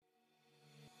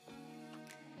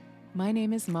My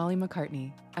name is Molly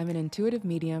McCartney. I'm an intuitive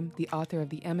medium, the author of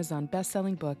the Amazon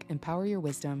best-selling book, Empower Your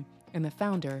Wisdom, and the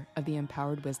founder of the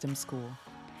Empowered Wisdom School.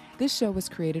 This show was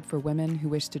created for women who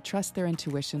wish to trust their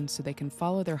intuition so they can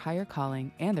follow their higher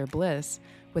calling and their bliss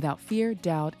without fear,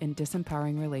 doubt, and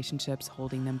disempowering relationships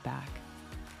holding them back.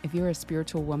 If you're a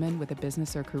spiritual woman with a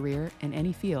business or career in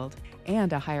any field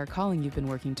and a higher calling you've been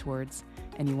working towards,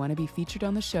 and you want to be featured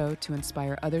on the show to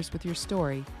inspire others with your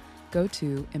story, go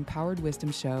to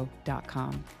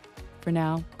empoweredwisdomshow.com. For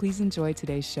now, please enjoy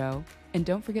today's show, and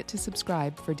don't forget to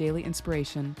subscribe for daily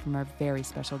inspiration from our very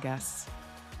special guests.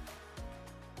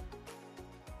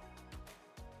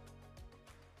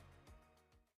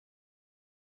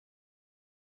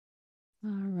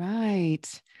 All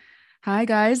right. Hi,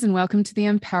 guys, and welcome to the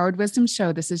Empowered Wisdom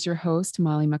Show. This is your host,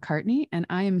 Molly McCartney, and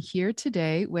I am here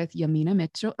today with Yaminah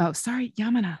Mitchell. Oh, sorry,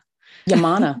 Yaminah.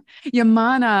 Yaminah.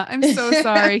 Yaminah. I'm so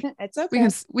sorry. It's okay.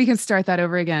 We can start that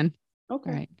over again. Okay.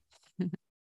 All right.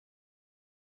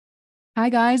 Hi,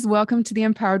 guys. Welcome to the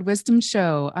Empowered Wisdom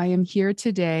Show. I am here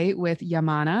today with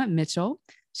Yaminah Mitchell.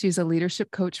 She's a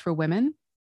leadership coach for women.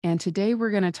 And today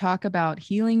we're going to talk about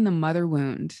healing the mother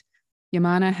wound.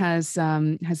 Yaminah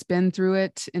has been through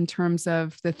it in terms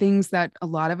of the things that a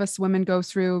lot of us women go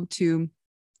through to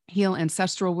heal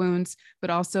ancestral wounds, but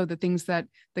also the things that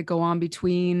go on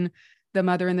between the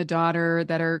mother and the daughter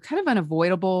that are kind of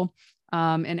unavoidable.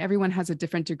 And everyone has a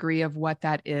different degree of what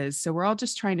that is. So we're all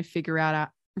just trying to figure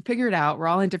it out. We're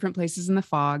all in different places in the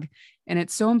fog. And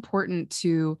it's so important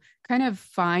to kind of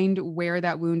find where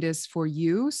that wound is for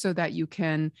you so that you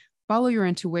can follow your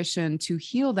intuition to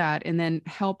heal that and then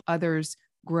help others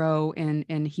grow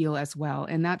and heal as well.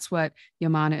 And that's what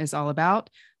Yaminah is all about,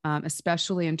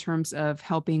 especially in terms of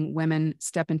helping women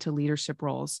step into leadership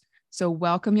roles. So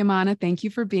welcome, Yaminah. Thank you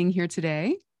for being here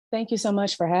today. Thank you so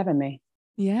much for having me.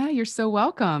 Yeah, you're so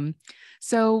welcome.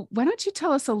 So why don't you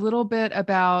tell us a little bit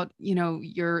about,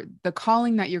 the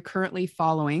calling that you're currently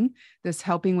following, this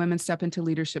helping women step into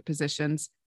leadership positions,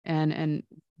 and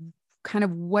kind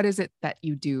of what is it that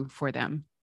you do for them?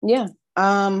 Yeah.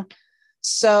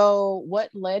 So what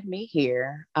led me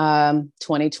here?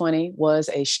 2020 was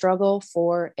a struggle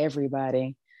for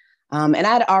everybody. And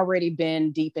I'd already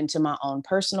been deep into my own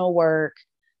personal work,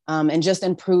 and just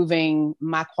improving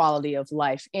my quality of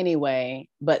life anyway.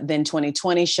 But then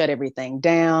 2020 shut everything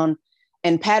down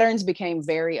and patterns became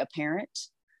very apparent.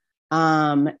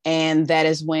 And that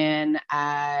is when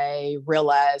I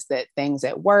realized that things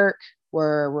at work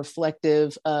were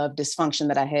reflective of dysfunction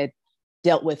that I had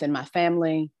dealt with in my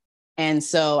family. And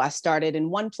so I started in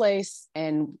one place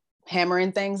and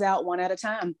hammering things out one at a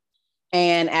time.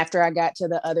 And after I got to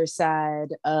the other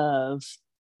side of,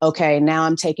 okay, now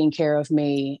I'm taking care of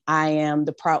me, I am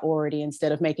the priority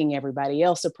instead of making everybody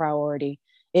else a priority,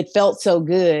 it felt so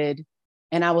good.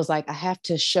 And I was like, I have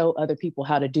to show other people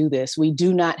how to do this. We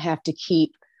do not have to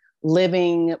keep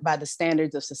living by the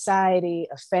standards of society,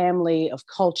 of family, of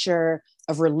culture,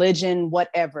 of religion,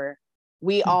 whatever.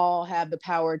 We all have the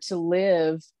power to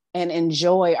live and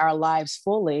enjoy our lives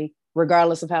fully,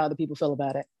 regardless of how other people feel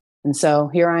about it. And so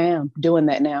here I am doing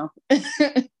that now.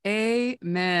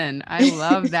 Amen. I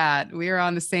love that. We are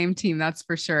on the same team, that's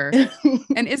for sure.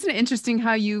 And isn't it interesting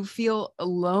how you feel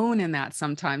alone in that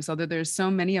sometimes, although there's so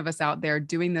many of us out there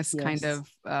doing this Yes. kind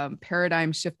of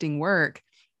paradigm shifting work.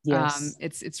 Yes.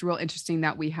 It's real interesting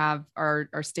that we have our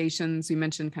stations. We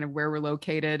mentioned kind of where we're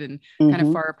located and Mm-hmm. kind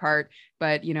of far apart,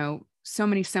 but so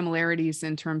many similarities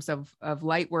in terms of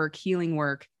light work, healing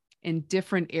work in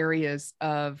different areas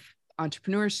of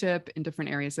entrepreneurship, in different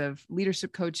areas of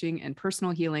leadership coaching and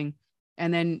personal healing.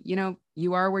 And then,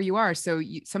 you are where you are. So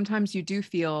sometimes you do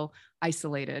feel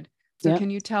isolated. So Yep. Can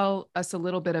you tell us a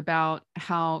little bit about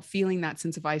how feeling that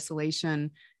sense of isolation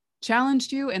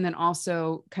challenged you and then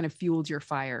also kind of fueled your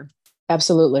fire?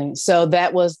 Absolutely. So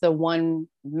that was the one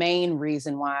main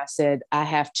reason why I said I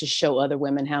have to show other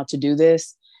women how to do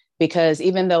this, because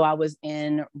even though I was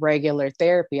in regular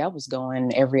therapy, I was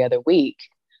going every other week.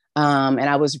 And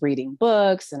I was reading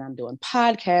books and I'm doing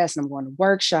podcasts and I'm going to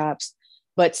workshops,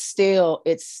 but still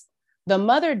it's the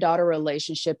mother-daughter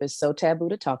relationship is so taboo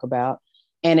to talk about.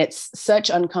 And it's such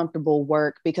uncomfortable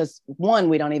work because one,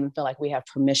 we don't even feel like we have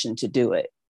permission to do it.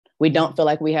 We don't feel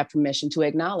like we have permission to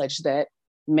acknowledge that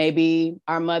maybe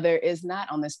our mother is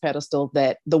not on this pedestal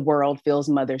that the world feels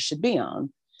mothers should be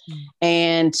on. Mm.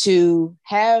 And to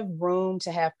have room,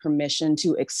 to have permission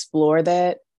to explore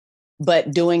that,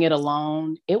 but doing it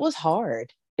alone, it was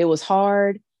hard. It was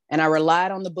hard. And I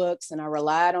relied on the books and I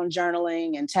relied on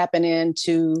journaling and tapping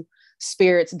into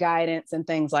spirit's guidance and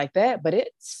things like that. But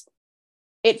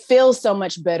it feels so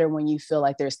much better when you feel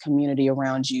like there's community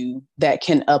around you that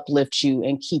can uplift you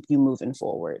and keep you moving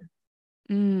forward.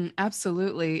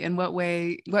 Absolutely. In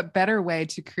what better way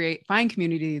to find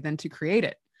community than to create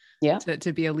it, Yeah.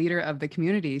 to be a leader of the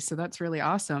community. So that's really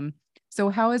awesome. So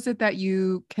how is it that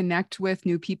you connect with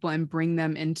new people and bring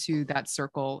them into that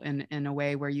circle in a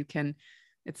way where you can,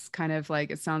 it's kind of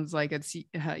like, it sounds like it's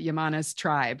Yaminah's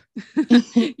tribe,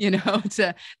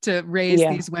 to raise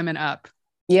Yeah. these women up.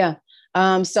 Yeah.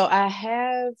 So I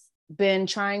have been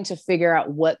trying to figure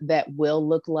out what that will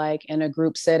look like in a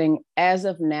group setting. As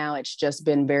of now, it's just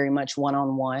been very much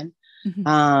one-on-one.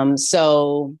 Mhm.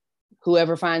 So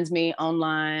whoever finds me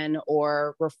online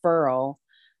or referral,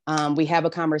 we have a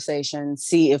conversation,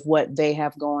 see if what they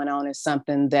have going on is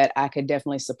something that I could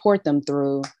definitely support them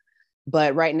through.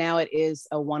 But right now it is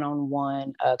a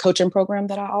one-on-one coaching program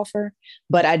that I offer.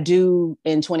 But I do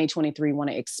in 2023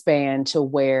 want to expand to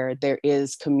where there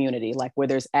is community, like where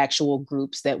there's actual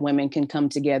groups that women can come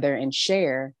together and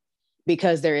share,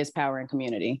 because there is power in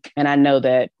community. And I know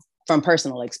that from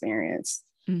personal experience.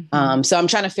 Mm-hmm. So I'm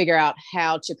trying to figure out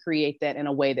how to create that in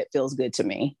a way that feels good to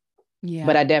me. But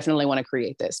Yeah. I definitely want to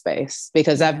create that space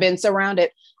because I've Yeah. been surrounded.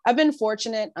 I've been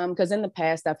fortunate because in the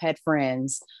past I've had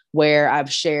friends where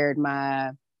I've shared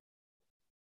my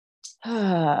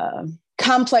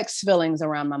complex feelings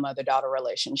around my mother-daughter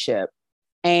relationship,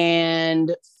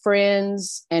 and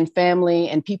friends and family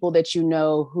and people that you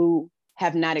know who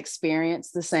have not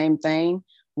experienced the same thing.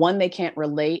 One, they can't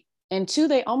relate, and two,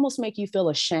 they almost make you feel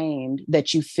ashamed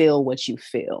that you feel what you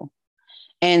feel.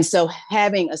 And so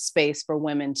having a space for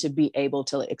women to be able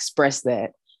to express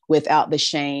that without the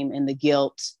shame and the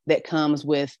guilt that comes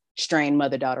with strained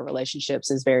mother-daughter relationships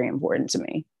is very important to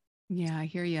me. Yeah, I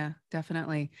hear you.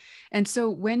 Definitely. And so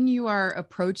when you are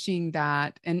approaching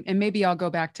that, and maybe I'll go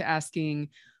back to asking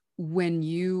when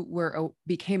you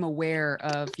became aware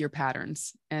of your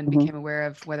patterns and Mm-hmm. became aware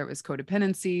of whether it was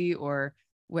codependency or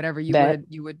whatever That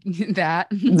you would that.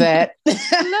 that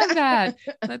I love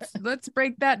that. Let's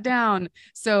break that down.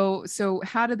 So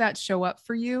how did that show up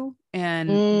for you?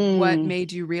 And what mm,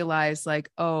 made you realize like,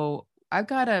 oh, I've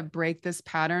got to break this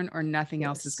pattern or nothing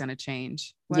else is yes. going to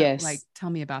change? Yes. Tell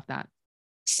me about that.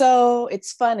 So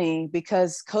it's funny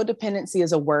because codependency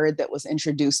is a word that was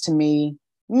introduced to me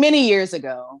many years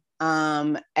ago.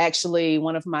 Actually,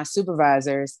 one of my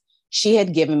supervisors, she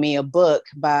had given me a book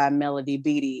by Melody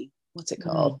Beattie. What's it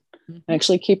called? I Mm-hmm.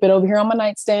 actually keep it over here on my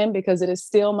nightstand because it is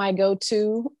still my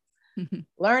go-to.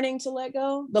 Learning to let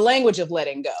go, the language of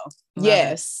letting go. Love it.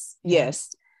 Yes, Yeah.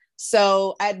 yes.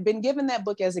 So I'd been given that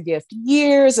book as a gift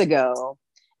years ago.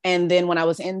 And then when I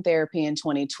was in therapy in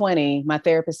 2020, my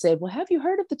therapist said, well, have you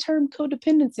heard of the term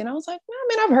codependency? And I was like, well, I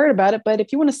mean, I've heard about it, but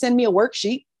if you want to send me a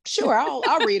worksheet, sure,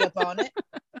 I'll read up on it.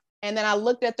 And then I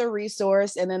looked at the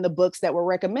resource and then the books that were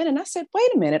recommended. And I said,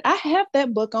 wait a minute, I have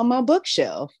that book on my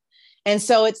bookshelf. And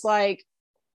so it's like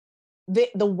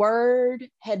the word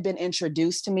had been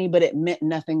introduced to me, but it meant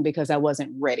nothing because I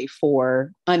wasn't ready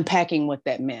for unpacking what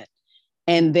that meant.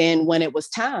 And then when it was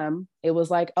time, it was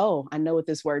like, oh, I know what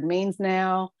this word means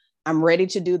now. I'm ready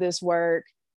to do this work.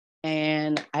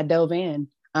 And I dove in.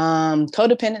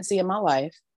 Codependency in my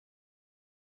life.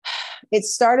 It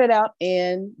started out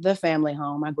in the family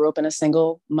home. I grew up in a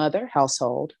single mother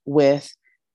household with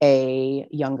a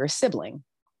younger sibling.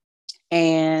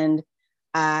 And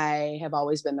I have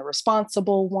always been the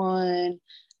responsible one.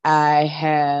 I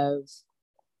have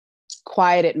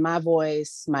quieted my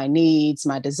voice, my needs,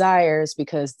 my desires,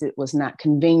 because it was not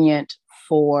convenient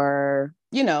for,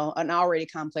 an already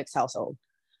complex household.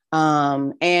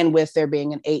 And with there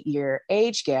being an 8-year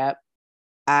age gap,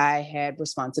 I had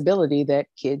responsibility that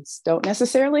kids don't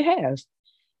necessarily have.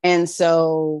 And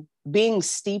so being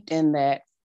steeped in that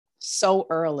so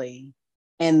early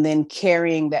and then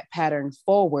carrying that pattern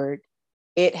forward,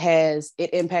 it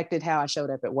impacted how I showed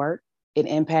up at work. It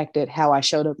impacted how I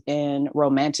showed up in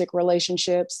romantic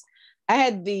relationships. I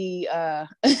had the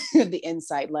the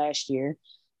insight last year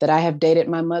that I have dated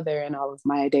my mother in all of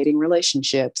my dating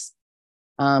relationships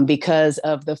because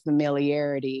of the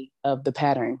familiarity of the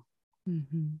pattern.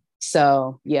 Mm-hmm.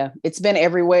 So yeah, it's been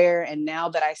everywhere. And now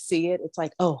that I see it, it's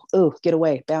like, oh, get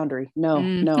away. Boundary. No,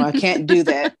 Mm. no, I can't do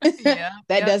that. Yeah.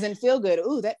 That Yep. doesn't feel good.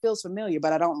 Ooh, that feels familiar,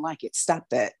 but I don't like it. Stop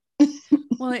that.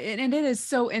 Well, and it is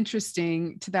so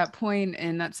interesting to that point,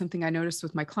 and that's something I noticed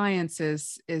with my clients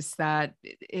is that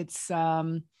it's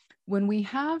when we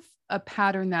have a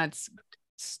pattern that's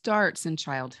starts in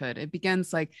childhood, it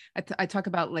begins like I talk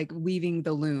about like weaving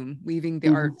the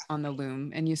Mm-hmm. art on the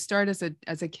loom, and you start as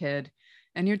a kid,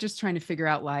 and you're just trying to figure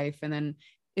out life, and then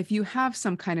if you have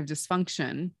some kind of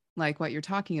dysfunction, like what you're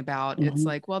talking about, it's Mm-hmm.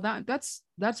 like, well,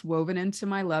 that's woven into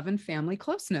my love and family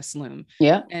closeness loom.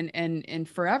 Yeah. And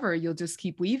forever you'll just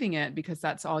keep weaving it because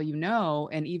that's all you know.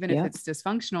 And even if Yeah. it's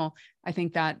dysfunctional, I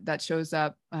think that shows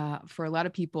up for a lot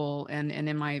of people, and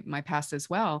in my past as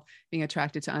well, being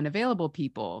attracted to unavailable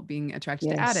people, being attracted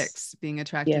to Yes. addicts, being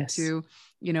attracted Yes. to,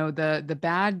 the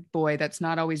bad boy that's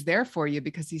not always there for you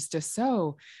because he's just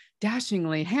so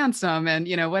dashingly handsome and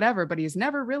whatever, but he's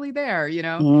never really there.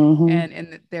 Mm-hmm.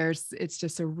 And it's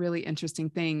just a really interesting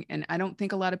thing, and I don't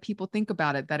think a lot of people think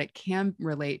about it, that it can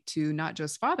relate to not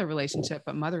just father relationship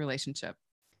but mother relationship.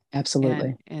 and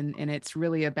Absolutely. and and it's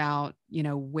really about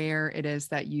where it is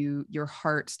that your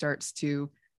heart starts to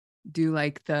do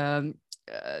like the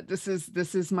this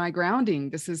is my grounding,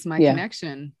 this is my Yeah.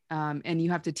 connection, and you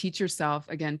have to teach yourself,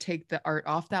 again, take the art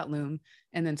off that loom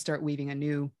and then start weaving a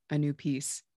new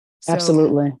piece. So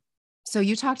Absolutely.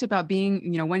 you talked about being,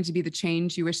 wanting to be the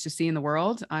change you wish to see in the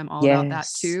world. I'm all about that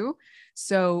Yes. too.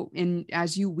 So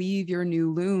as you weave your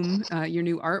new loom, your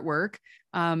new artwork,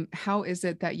 how is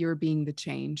it that you're being the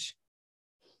change?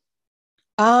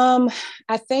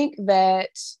 I think that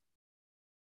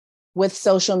with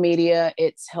social media,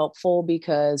 it's helpful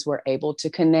because we're able to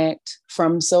connect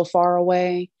from so far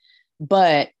away,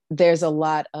 but there's a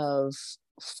lot of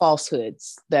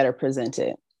falsehoods that are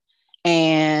presented.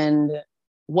 And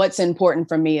what's important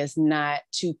for me is not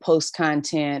to post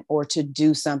content or to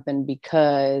do something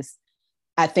because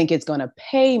I think it's going to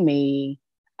pay me.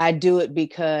 I do it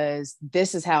because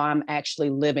this is how I'm actually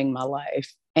living my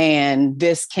life. And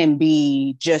this can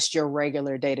be just your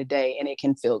regular day to day and it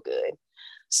can feel good.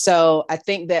 So I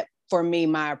think that for me,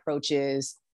 my approach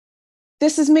is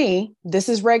this is me. This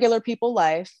is regular people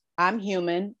life. I'm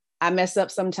human. I mess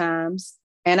up sometimes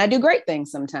and I do great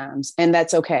things sometimes. And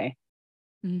that's okay.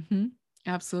 Mm-hmm.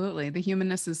 Absolutely. The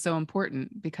humanness is so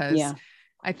important because Yeah.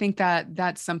 I think that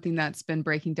that's something that's been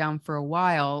breaking down for a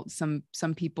while. Some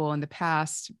people in the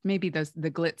past, maybe the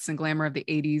glitz and glamour of the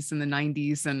 80s and the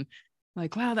 90s, and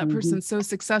like, wow, that Mm-hmm. person's so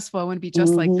successful, I want to be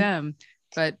just like Mm-hmm. them.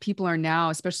 But people are now,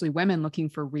 especially women, looking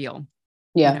for real,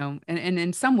 Yeah. and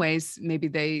in some ways, maybe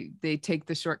they take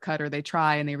the shortcut or they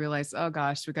try and they realize, oh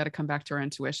gosh, we got to come back to our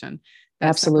intuition. That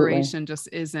Absolutely. separation just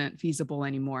isn't feasible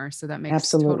anymore. So that makes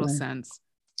total Absolutely. sense.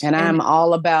 And I'm And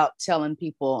all about telling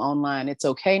people online it's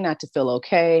okay not to feel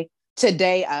okay.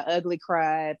 Today, I ugly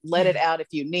cried. Let it out if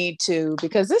you need to,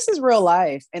 because this is real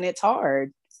life and it's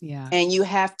hard. yeah. And you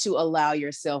have to allow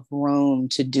yourself room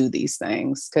to do these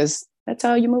things because that's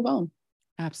how you move on.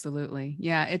 Absolutely.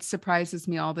 Yeah. It surprises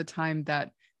me all the time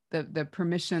that the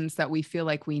permissions that we feel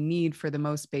like we need for the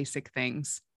most basic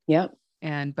things. Yep.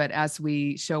 But as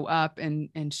we show up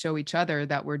and show each other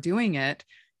that we're doing it,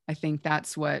 I think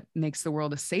that's what makes the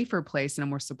world a safer place and a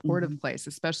more Mm-hmm. supportive place,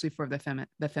 especially for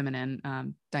the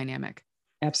feminine dynamic.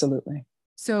 Absolutely.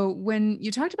 So when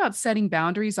you talked about setting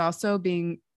boundaries also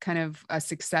being kind of a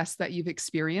success that you've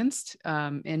experienced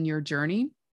in your journey,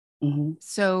 Mm-hmm.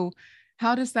 so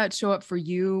how does that show up for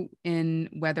you in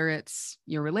whether it's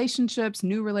your relationships,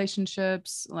 new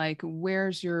relationships? Like,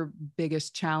 where's your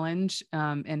biggest challenge,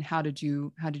 and how did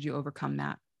you overcome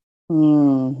that?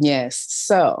 Yes.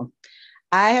 So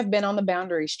I have been on the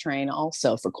boundaries train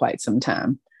also for quite some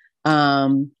time.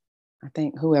 Um, I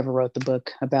think whoever wrote the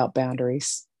book about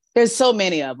boundaries, there's so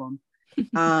many of them.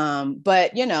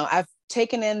 But I've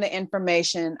taken in the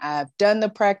information. I've done the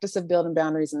practice of building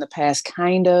boundaries in the past,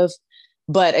 kind of.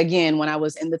 But again, when I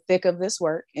was in the thick of this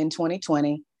work in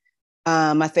 2020,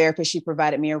 my therapist, she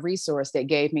provided me a resource that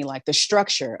gave me like the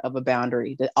structure of a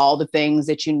boundary, that all the things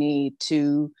that you need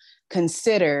to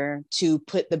consider to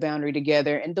put the boundary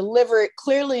together and deliver it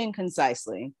clearly and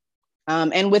concisely,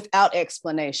 and without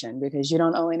explanation, because you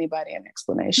don't owe anybody an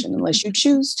explanation unless you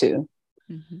choose to.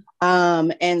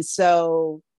 Mhm. And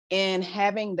so in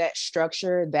having that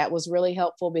structure, that was really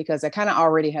helpful because I kind of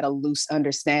already had a loose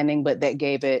understanding, but that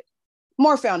gave it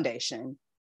more foundation.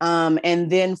 And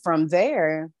then from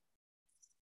there,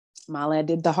 Molly, I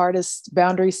did the hardest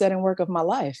boundary setting work of my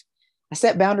life. I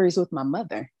set boundaries with my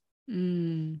mother,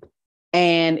 Mm.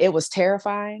 and it was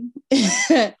terrifying.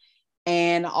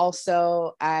 And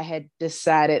also, I had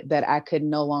decided that I could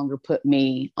no longer put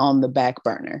me on the back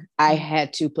burner. I Mm.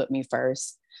 had to put me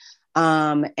first.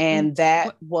 And And that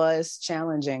what was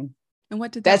challenging. and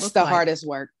what did that That's look the like? hardest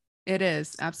work. It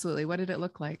is, absolutely. What did it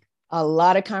look like? A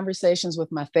lot of conversations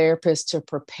with my therapist to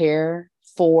prepare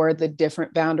for the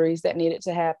different boundaries that needed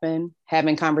to happen,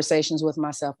 having conversations with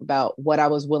myself about what I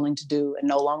was willing to do and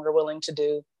no longer willing to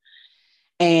do.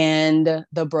 and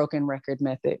the broken record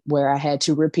method, where I had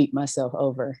to repeat myself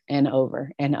over and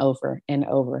over and over and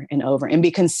over and over and be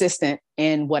consistent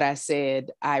in what I said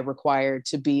I required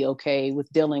to be okay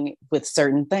with dealing with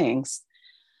certain things.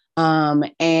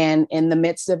 And in the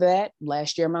midst of that,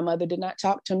 last year, my mother did not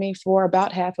talk to me for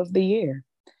about half of the year.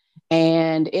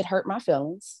 And it hurt my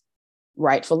feelings,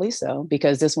 rightfully so,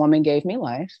 because this woman gave me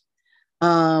life.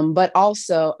 But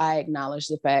also, I acknowledge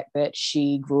the fact that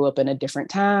she grew up in a different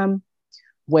time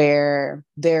where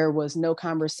there was no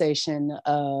conversation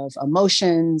of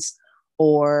emotions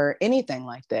or anything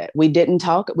like that. We didn't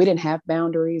talk, we didn't have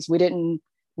boundaries,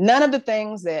 none of the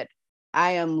things that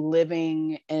I am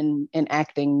living and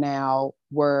acting now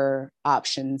were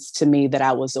options to me that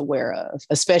I was aware of,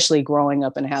 especially growing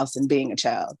up in a house and being a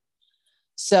child.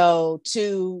 So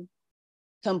to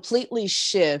completely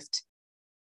shift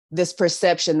this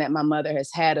perception that my mother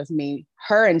has had of me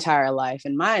her entire life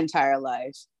and my entire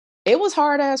life, it was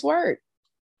hard ass work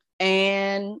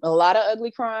and a lot of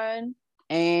ugly crying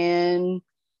and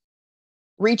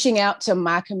reaching out to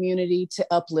my community to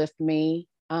uplift me,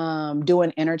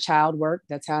 doing inner child work.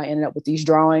 That's how I ended up with these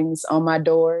drawings on my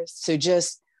doors, to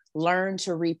just learn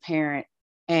to reparent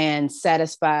and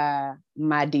satisfy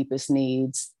my deepest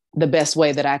needs the best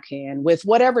way that I can with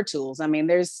whatever tools. I mean,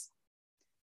 there's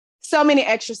so many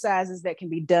exercises that can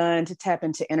be done to tap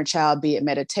into inner child, be it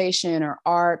meditation or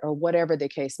art or whatever the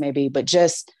case may be, but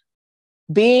just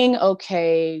being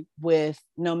okay with,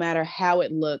 no matter how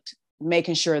it looked,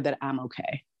 making sure that I'm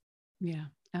okay. Yeah,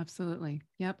 absolutely.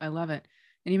 Yep. I love it.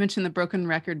 And you mentioned the broken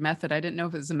record method. I didn't know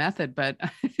if it was a method, but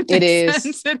it It makes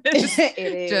is. sense. It is. It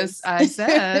is. Just, I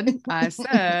said. I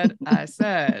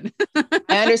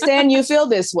understand you feel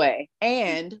this way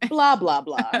and blah, blah,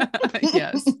 blah.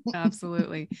 Yes,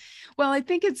 absolutely. Well, I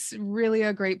think it's really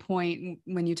a great point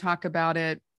when you talk about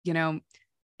it. You know,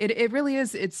 it really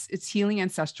is. It's healing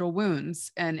ancestral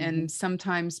wounds. And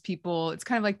sometimes people, it's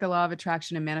kind of like the law of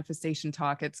attraction and manifestation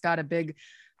talk. It's got a big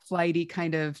flighty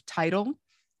kind of title.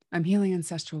 I'm healing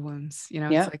ancestral wounds. You know,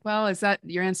 Yeah. It's like, well, is that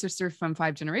your ancestor from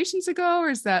 5 generations ago? Or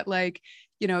is that like,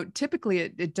 typically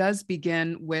it does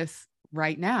begin with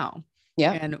right now.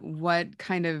 Yeah. And what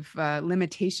kind of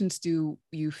limitations do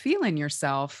you feel in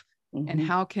yourself? And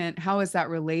how is that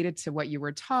related to what you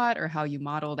were taught or how you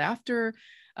modeled after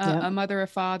a mother or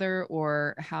father,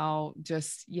 or how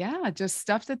just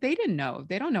stuff that they didn't know.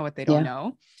 They don't know what they don't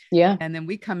know. Yeah. And then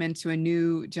we come into a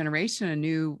new generation, a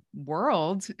new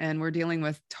world, and we're dealing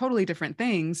with totally different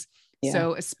things. Yeah.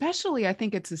 So especially, I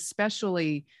think it's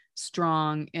especially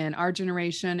strong in our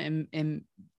generation and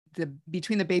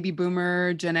between the baby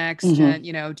boomer, Gen X,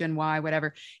 Gen Y,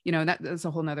 whatever, that's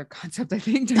a whole nother concept, I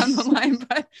think, down the line,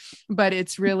 but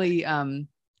it's really,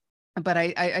 but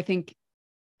I think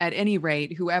at any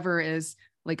rate, whoever is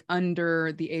like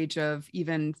under the age of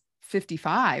even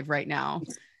 55 right now,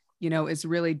 is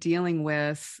really dealing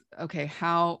with, okay,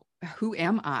 who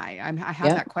am I? I have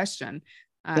that question.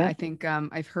 I think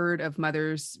I've heard of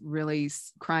mothers really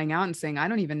crying out and saying, I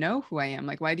don't even know who I am.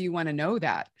 Like, why do you want to know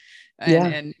that?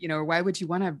 And why would you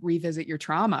want to revisit your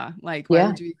trauma? Like, why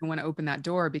would you even want to open that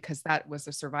door? Because that was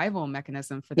a survival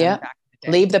mechanism for them back in the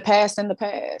day. Leave the past in the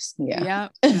past. Yeah.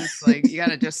 It's like, you got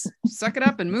to just suck it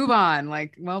up and move on.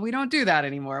 Like, well, we don't do that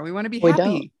anymore. We want to be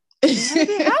happy.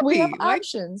 We have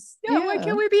options. Why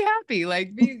can't we be happy?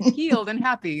 Like, be healed and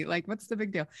happy. Like, what's the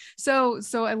big deal? So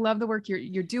I love the work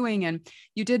you're doing. And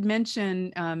you did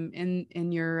mention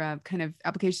in your kind of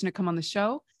application to come on the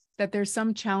show that there's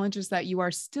some challenges that you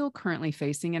are still currently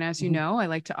facing. And as you know, I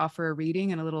like to offer a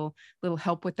reading and a little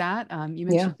help with that. You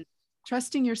mentioned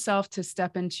trusting yourself to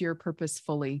step into your purpose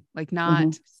fully, like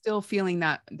not still feeling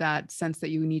that sense that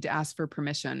you need to ask for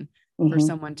permission for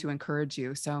someone to encourage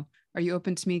you. So are you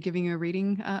open to me giving you a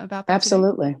reading about that?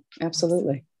 Absolutely. Today?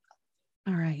 Absolutely.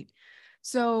 All right.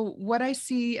 So what I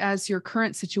see as your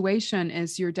current situation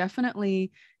is you're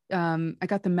definitely, I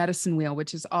got the medicine wheel,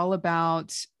 which is all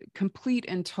about complete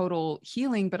and total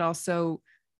healing, but also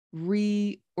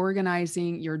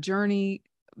reorganizing your journey,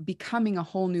 becoming a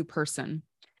whole new person.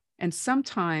 And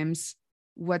sometimes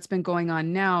what's been going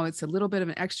on now, it's a little bit of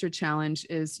an extra challenge,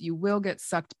 is you will get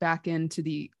sucked back into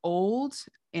the old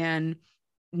and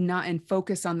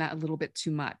focus on that a little bit too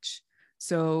much.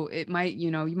 So it might,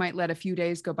 you might let a few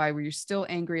days go by where you're still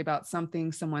angry about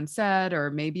something someone said, or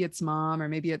maybe it's mom, or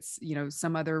maybe it's,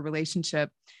 some other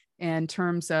relationship, in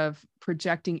terms of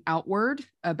projecting outward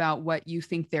about what you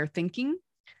think they're thinking.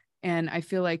 And I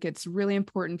feel like it's really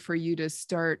important for you to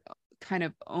start kind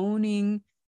of owning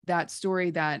that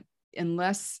story, that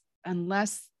unless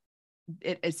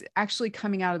it is actually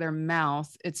coming out of their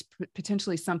mouth, it's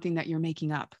potentially something that you're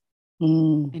making up.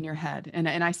 in your head. And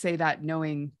I say that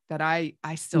knowing that I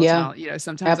still Yeah, challenge,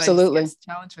 sometimes I just get absolutely.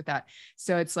 challenged with that.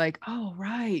 So it's like, oh,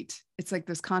 right. It's like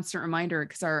this constant reminder,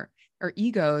 because our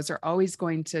egos are always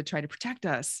going to try to protect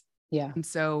us. Yeah. And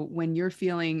so when you're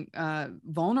feeling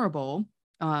vulnerable,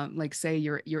 like say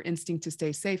your instinct to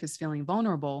stay safe is feeling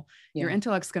vulnerable, your Yeah.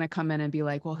 intellect's going to come in and be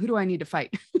like, well, who do I need to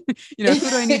fight? Who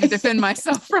do I need to defend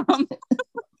myself from? Who's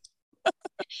out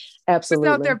there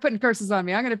Absolutely. putting curses on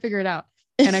me? I'm going to figure it out.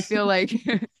 And I feel like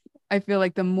I feel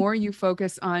like the more you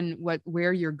focus on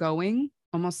where you're going,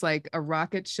 almost like a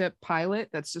rocket ship pilot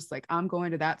that's just like, I'm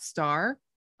going to that star.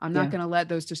 I'm not Yeah. going to let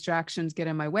those distractions get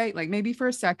in my way. Like maybe for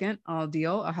a second, I'll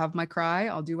have my cry,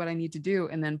 I'll do what I need to do,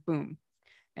 and then boom.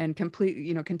 And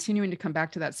completely, continuing to come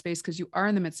back to that space, because you are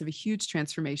in the midst of a huge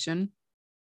transformation,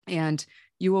 and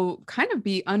you will kind of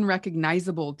be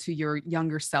unrecognizable to your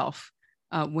younger self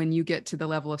when you get to the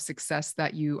level of success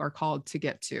that you are called to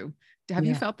get to. Have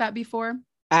you Yeah. felt that before?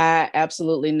 I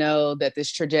absolutely know that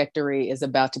this trajectory is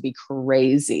about to be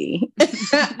crazy.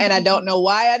 And I don't know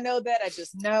why I know that. I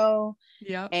just know.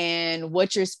 Yeah. And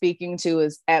what you're speaking to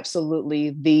is absolutely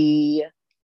the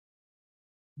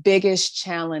biggest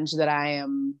challenge that I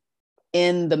am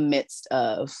in the midst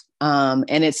of. And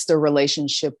it's the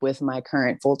relationship with my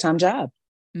current full-time job.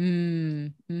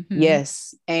 Mm-hmm.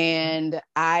 Yes. And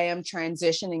I am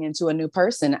transitioning into a new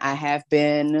person. I have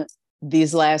been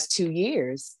these last 2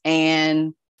 years.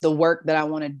 And the work that I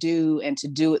want to do, and to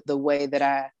do it the way that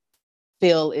I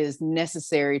feel is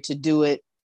necessary to do it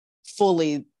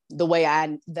fully, the way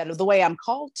I'm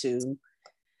called to,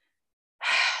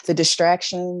 the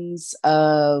distractions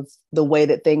of the way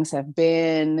that things have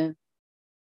been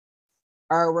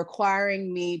are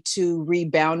requiring me to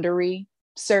reboundary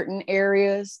certain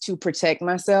areas to protect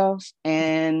myself.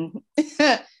 And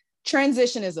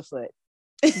transition is afoot.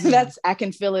 Yeah. I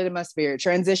can feel it in my spirit.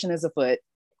 Transition is afoot.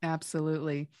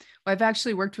 Absolutely. Well, I've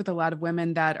actually worked with a lot of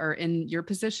women that are in your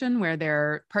position, where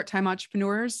they're part-time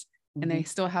entrepreneurs and they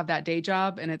still have that day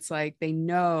job. And it's like, they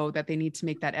know that they need to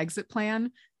make that exit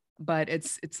plan, but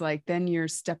it's like, then you're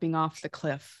stepping off the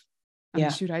cliff. I mean,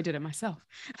 Yeah. shoot, I did it myself.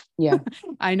 Yeah.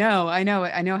 I know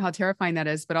how terrifying that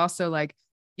is, but also like,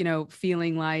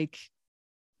 feeling like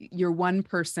you're one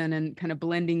person and kind of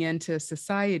blending into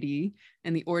society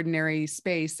in the ordinary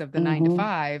space of the 9 to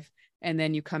 5. And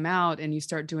then you come out and you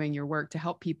start doing your work to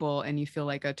help people, and you feel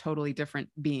like a totally different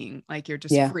being. Like you're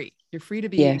just Yeah. free. You're free to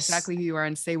be Yes. exactly who you are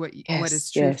and say what Yes.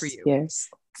 is true for Yes. you. Yes.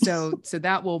 So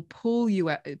that will pull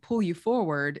you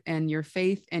forward, and your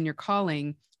faith and your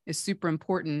calling is super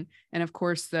important. And of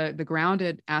course, the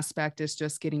grounded aspect is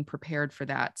just getting prepared for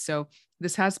that. So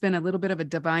this has been a little bit of a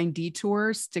divine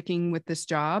detour, sticking with this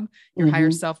job. Your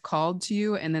higher self called to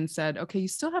you and then said, okay, you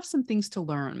still have some things to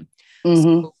learn.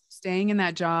 So staying in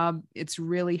that job, it's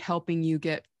really helping you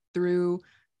get through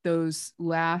those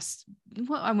last,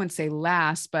 well, I wouldn't say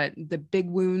last, but the big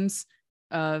wounds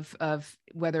of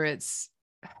whether it's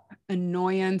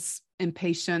annoyance,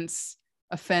 impatience,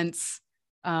 offense.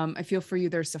 I feel for you,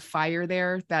 there's a fire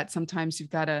there that sometimes you've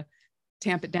got to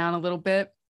tamp it down a little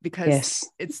bit, because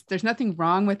Yes. there's nothing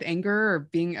wrong with anger, or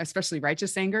being, especially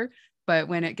righteous anger, but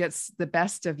when it gets the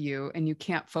best of you and you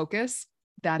can't focus,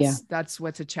 Yeah. that's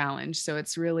what's a challenge. So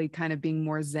it's really kind of being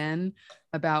more zen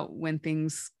about when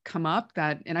things come up,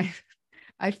 and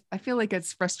I feel like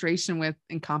it's frustration with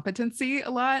incompetency a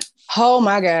lot. Oh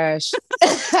my gosh.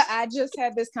 I just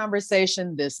had this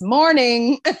conversation this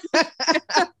morning.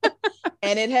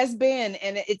 And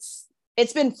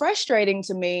it's been frustrating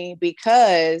to me,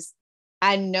 because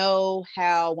I know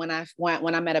how when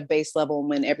I'm at a base level,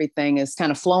 when everything is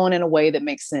kind of flowing in a way that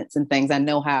makes sense and things, I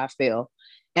know how I feel.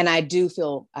 And I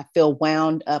feel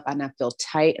wound up, and I feel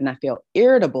tight, and I feel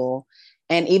irritable.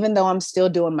 And even though I'm still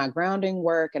doing my grounding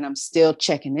work and I'm still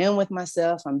checking in with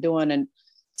myself, I'm doing a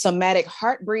somatic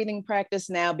heart breathing practice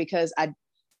now, because I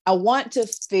want to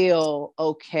feel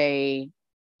okay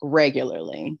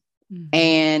regularly.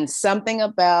 And something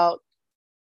about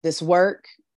this work,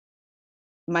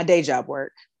 my day job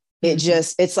work,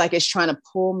 it's like it's trying to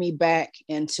pull me back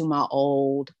into my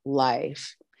old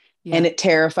life. Yeah. And it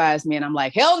terrifies me. And I'm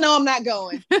like, hell no, I'm not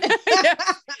going. Yeah,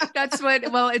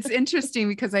 well, it's interesting,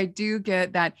 because I do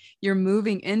get that you're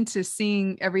moving into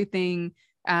seeing everything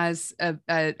as a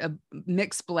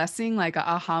mixed blessing, like a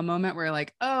aha moment where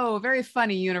like, oh, very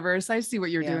funny universe. I see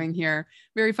what you're doing here.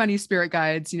 Very funny spirit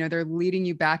guides. They're leading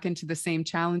you back into the same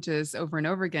challenges over and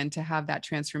over again to have that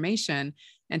transformation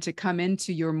and to come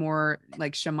into your more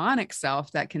like shamanic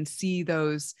self that can see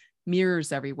those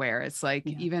mirrors everywhere. It's like,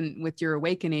 even with your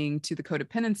awakening to the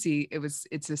codependency,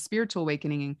 it's a spiritual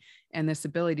awakening and this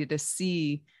ability to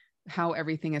see how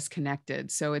everything is connected.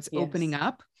 So it's opening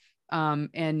up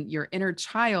and your inner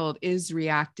child is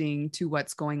reacting to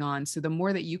what's going on. So the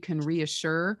more that you can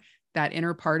reassure that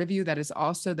inner part of you that is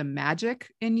also the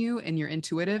magic in you and your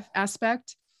intuitive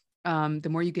aspect, the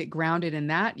more you get grounded in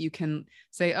that, you can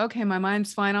say, okay, my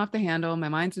mind's flying off the handle. My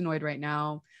mind's annoyed right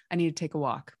now. I need to take a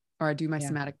walk, or I do my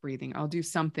somatic breathing. I'll do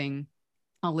something.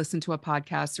 I'll listen to a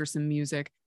podcast or some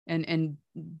music. And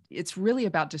it's really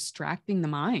about distracting the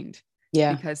mind.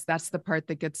 Yeah. Because that's the part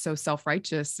that gets so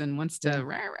self-righteous and wants to,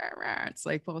 rah, rah, rah. It's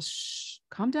like, well,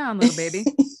 calm down, little baby.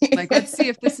 Like, let's see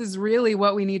if this is really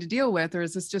what we need to deal with, or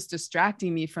is this just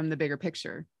distracting me from the bigger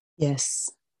picture? Yes.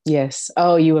 Yes.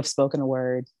 Oh, you have spoken a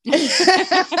word.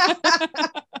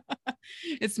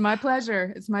 It's my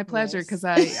pleasure. It's my pleasure. Yes. Because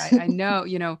I know,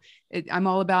 I'm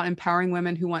all about empowering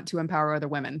women who want to empower other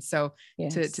women. So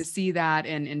to see that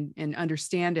and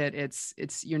understand it,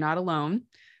 it's, you're not alone.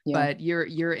 But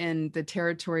you're in the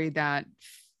territory that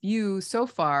few so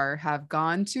far have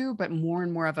gone to, but more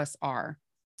and more of us are.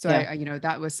 So I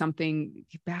that was something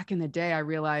back in the day I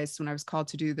realized when I was called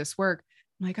to do this work.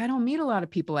 I'm like, I don't meet a lot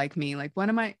of people like me. Like, what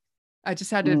am I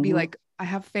just had to be like, I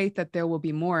have faith that there will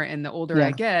be more. And the older I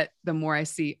get, the more I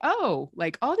see, oh,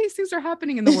 like all these things are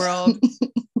happening in the world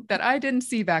that I didn't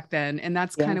see back then. And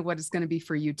that's kind of what it's going to be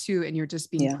for you too. And you're just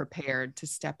being prepared to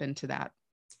step into that.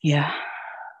 Yeah.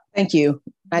 Thank you.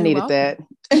 I needed that.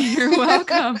 You're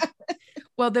welcome.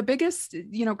 Well, the biggest,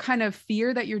 kind of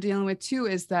fear that you're dealing with too,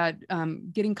 is that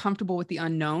getting comfortable with the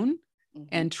unknown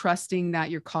and trusting that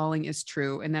your calling is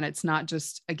true. And that it's not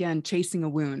just, again, chasing a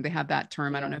wound. They have that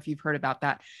term. I don't know if you've heard about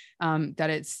that,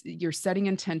 that you're setting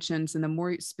intentions, and the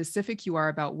more specific you are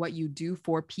about what you do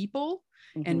for people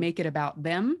and make it about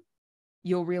them,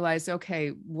 you'll realize, okay,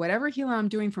 whatever healing I'm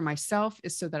doing for myself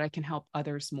is so that I can help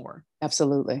others more.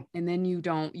 Absolutely. And then you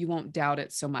won't doubt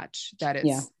it so much that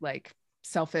it's like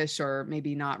selfish or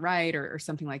maybe not right or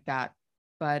something like that.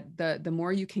 But the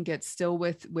more you can get still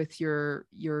with your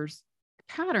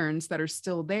patterns that are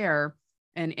still there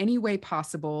in any way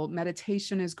possible,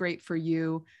 meditation is great for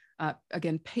you.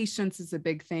 Again, patience is a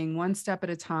big thing, one step at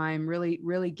a time, really,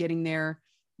 really getting there.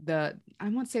 I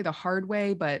won't say the hard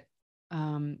way, but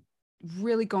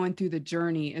really going through the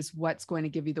journey is what's going to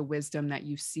give you the wisdom that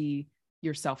you see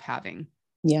yourself having.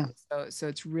 Yeah. So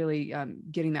it's really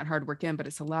getting that hard work in, but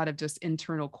it's a lot of just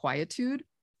internal quietude.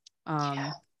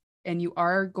 And you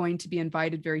are going to be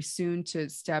invited very soon to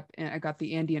step in. I got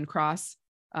the Andean Cross.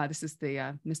 This is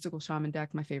the Mystical Shaman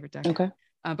deck, my favorite deck. Okay.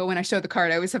 But when I show the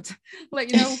card, I always have to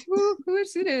let you know who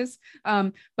it is.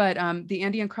 But the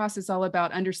Andean Cross is all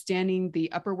about understanding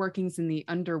the upper workings and the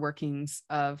underworkings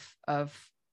of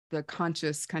the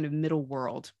conscious kind of middle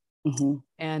world.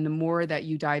 And the more that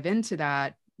you dive into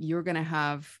that, you're going to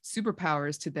have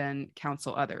superpowers to then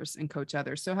counsel others and coach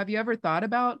others. So have you ever thought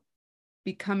about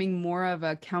becoming more of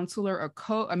a counselor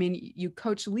or I mean, you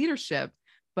coach leadership,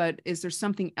 but is there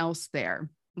something else there?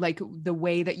 Like the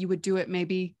way that you would do it,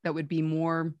 maybe that would be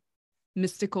more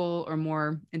mystical or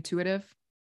more intuitive?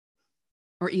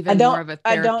 Or even more of a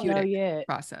therapeutic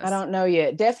process? I don't know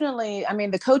yet. Definitely. I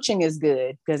mean, the coaching is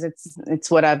good because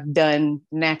it's what I've done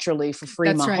naturally for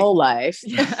free whole life.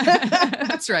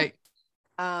 That's right.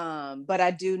 But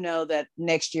I do know that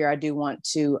next year I do want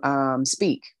to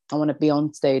speak. I want to be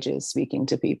on stages speaking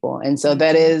to people. And so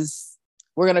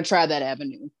we're going to try that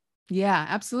avenue. Yeah,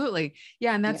 absolutely.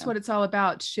 Yeah. And that's what it's all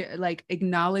about. Like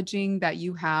acknowledging that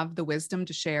you have the wisdom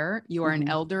to share. You are an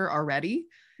elder already.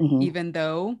 Even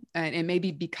though, and it may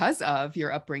be because of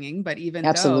your upbringing, but even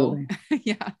though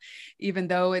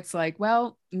it's like,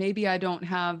 well, maybe I don't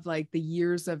have like the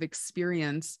years of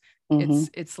experience.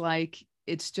 It's like,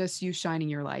 it's just you shining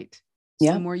your light.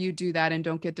 The more you do that and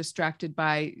don't get distracted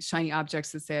by shiny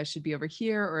objects that say I should be over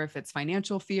here, or if it's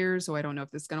financial fears, or I don't know if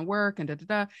this is going to work, and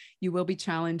you will be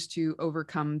challenged to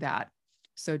overcome that.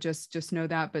 So just know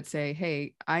that, but say,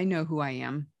 hey, I know who I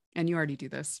am. And you already do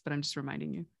this, but I'm just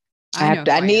reminding you.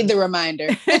 I need the reminder.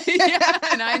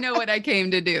 And I know what I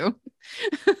came to do.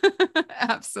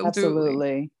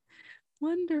 Absolutely.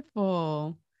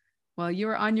 Wonderful. Well,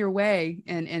 you're on your way,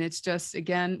 and it's just,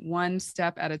 again, one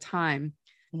step at a time.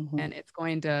 And it's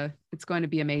going to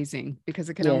be amazing because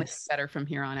it can only get better from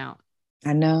here on out.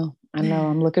 I know.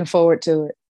 I'm looking forward to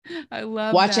it. I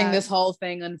love watching this whole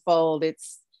thing unfold.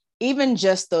 It's even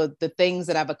just the things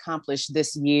that I've accomplished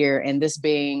this year, and this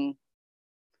being,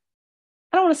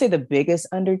 I don't want to say the biggest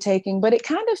undertaking, but it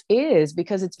kind of is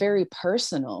because it's very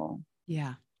personal.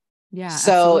 Yeah.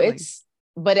 So absolutely.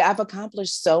 but I've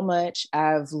accomplished so much.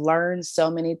 I've learned so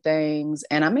many things,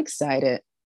 and I'm excited.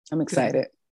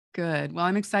 Good. Well,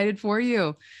 I'm excited for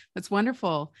you. That's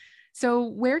wonderful. So,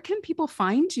 where can people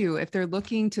find you if they're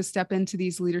looking to step into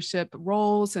these leadership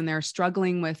roles and they're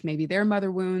struggling with maybe their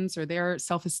mother wounds or their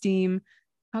self esteem?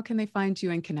 How can they find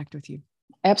you and connect with you?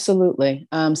 Absolutely.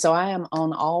 So I am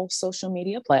on all social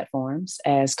media platforms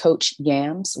as Coach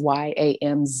Yams,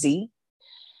 Yamz.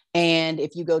 And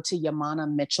if you go to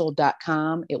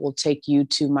yaminahmitchell.com, it will take you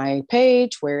to my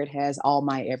page where it has all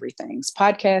my everythings,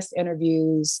 podcast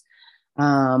interviews,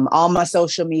 all my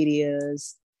social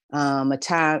medias, a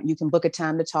time you can book a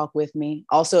time to talk with me.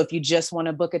 Also, if you just want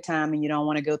to book a time and you don't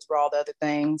want to go through all the other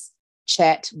things,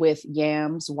 chat with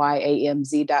Yams,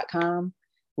 Yamz.com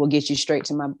will get you straight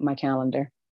to my calendar.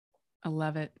 I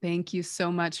love it. Thank you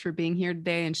so much for being here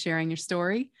today and sharing your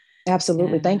story.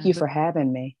 Absolutely. Thank you And for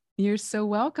having me. you're so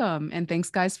welcome. And thanks,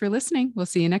 guys, for listening. We'll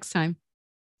see you next time.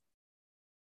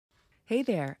 Hey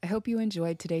there. I hope you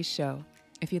enjoyed today's show.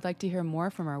 If you'd like to hear more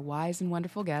from our wise and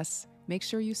wonderful guests, make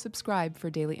sure you subscribe for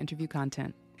daily interview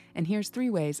content. And here's 3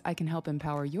 ways I can help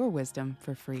empower your wisdom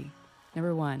for free.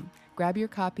 Number 1, grab your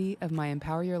copy of my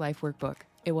Empower Your Life workbook.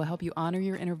 It will help you honor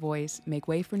your inner voice, make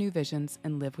way for new visions,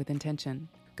 and live with intention.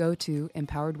 Go to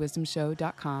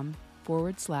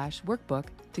empoweredwisdomshow.com/workbook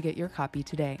to get your copy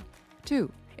today.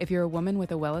 2, if you're a woman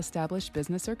with a well-established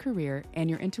business or career and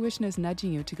your intuition is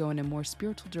nudging you to go in a more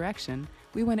spiritual direction,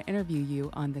 we want to interview you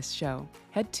on this show.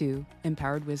 Head to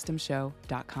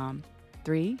empoweredwisdomshow.com.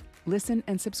 3, listen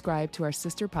and subscribe to our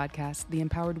sister podcast, The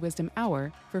Empowered Wisdom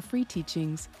Hour, for free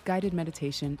teachings, guided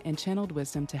meditation, and channeled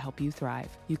wisdom to help you thrive.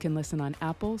 You can listen on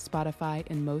Apple, Spotify,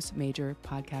 and most major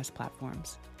podcast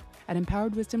platforms. At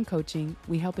Empowered Wisdom Coaching,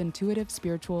 we help intuitive,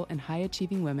 spiritual, and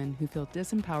high-achieving women who feel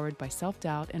disempowered by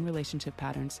self-doubt and relationship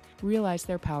patterns realize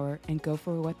their power and go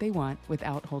for what they want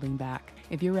without holding back.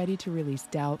 If you're ready to release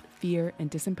doubt, fear,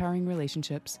 and disempowering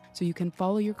relationships so you can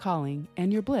follow your calling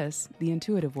and your bliss the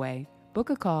intuitive way, book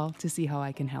a call to see how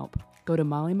I can help. Go to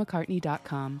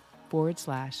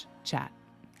mollymccartney.com/chat.